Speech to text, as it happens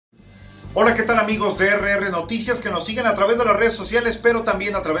Hola, ¿qué tal amigos de RR Noticias que nos siguen a través de las redes sociales, pero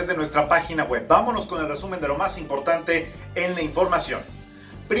también a través de nuestra página web? Vámonos con el resumen de lo más importante en la información.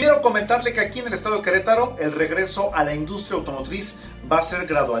 Primero comentarle que aquí en el estado de Querétaro el regreso a la industria automotriz va a ser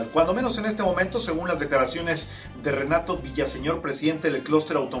gradual, cuando menos en este momento, según las declaraciones de Renato Villaseñor, presidente del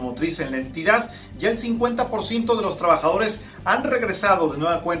clúster automotriz en la entidad. Ya el 50% de los trabajadores han regresado de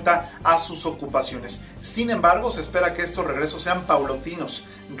nueva cuenta a sus ocupaciones. Sin embargo, se espera que estos regresos sean paulatinos,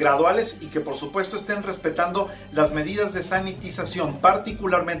 graduales y que por supuesto estén respetando las medidas de sanitización,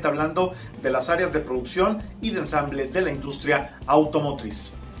 particularmente hablando de las áreas de producción y de ensamble de la industria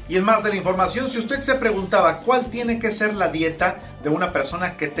automotriz. Y en más de la información, si usted se preguntaba cuál tiene que ser la dieta de una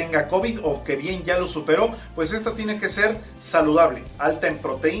persona que tenga COVID o que bien ya lo superó, pues esta tiene que ser saludable, alta en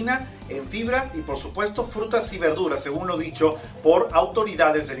proteína, en fibra y por supuesto frutas y verduras, según lo dicho por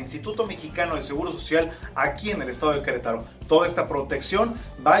autoridades del Instituto Mexicano del Seguro Social aquí en el estado de Querétaro. Toda esta protección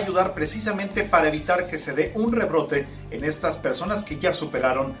va a ayudar precisamente para evitar que se dé un rebrote en estas personas que ya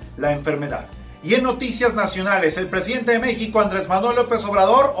superaron la enfermedad. Y en noticias nacionales, el presidente de México, Andrés Manuel López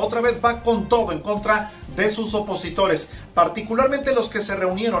Obrador, otra vez va con todo en contra de sus opositores, particularmente los que se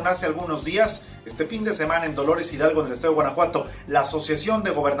reunieron hace algunos días, este fin de semana en Dolores Hidalgo, en el estado de Guanajuato, la Asociación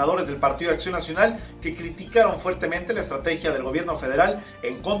de Gobernadores del Partido de Acción Nacional, que criticaron fuertemente la estrategia del gobierno federal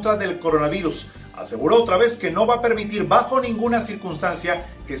en contra del coronavirus. Aseguró otra vez que no va a permitir bajo ninguna circunstancia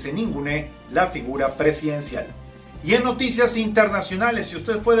que se ningunee la figura presidencial. Y en noticias internacionales, si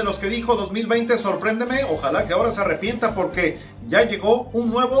usted fue de los que dijo 2020 sorpréndeme, ojalá que ahora se arrepienta porque ya llegó un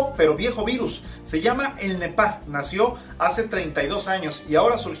nuevo pero viejo virus. Se llama el Nipah, nació hace 32 años y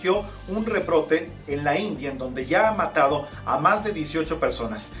ahora surgió un rebrote en la India en donde ya ha matado a más de 18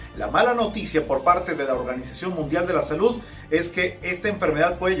 personas. La mala noticia por parte de la Organización Mundial de la Salud es que esta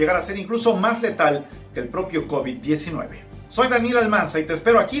enfermedad puede llegar a ser incluso más letal que el propio COVID-19. Soy Daniel Almanza y te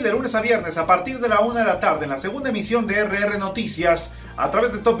espero aquí de lunes a viernes a partir de la 1 de la tarde en la segunda emisión de RR Noticias a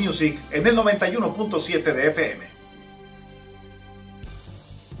través de Top Music en el 91.7 de FM.